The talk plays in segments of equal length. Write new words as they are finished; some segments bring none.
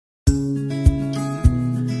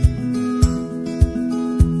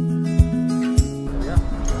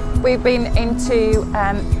We've been into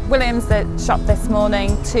Williams, the shop, this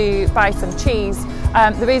morning to buy some cheese.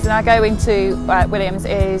 The reason I go into Williams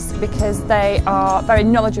is because they are very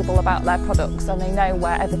knowledgeable about their products and they know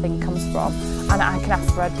where everything comes from, and I can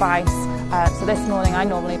ask for advice. So this morning I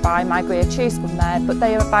normally buy my Gruyere cheese from there, but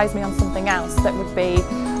they advise me on something else that would be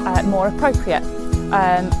more appropriate.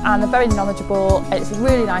 And they're very knowledgeable. It's a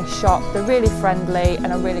really nice shop, they're really friendly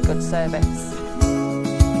and a really good service.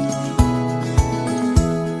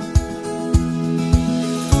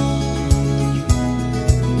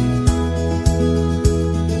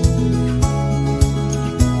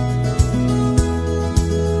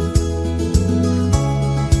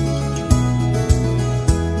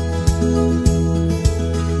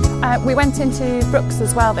 We went into Brooks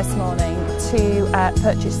as well this morning to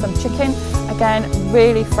purchase some chicken. Again,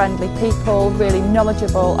 really friendly people, really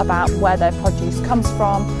knowledgeable about where their produce comes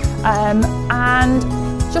from, and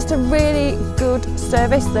just a really good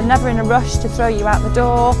service. They're never in a rush to throw you out the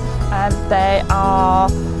door.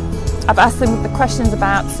 I've asked them the questions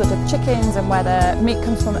about sort of chickens and where the meat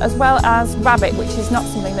comes from, as well as rabbit, which is not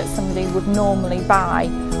something that somebody would normally buy.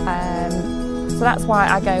 So that's why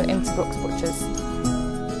I go into Brooks Butchers.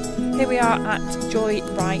 Here we are at Joy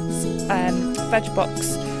Wright's veg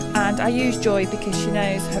box, and I use Joy because she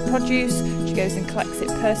knows her produce, she goes and collects it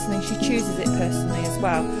personally, she chooses it personally as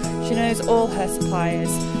well. She knows all her suppliers,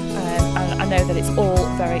 and I know that it's all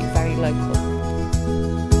very, very local.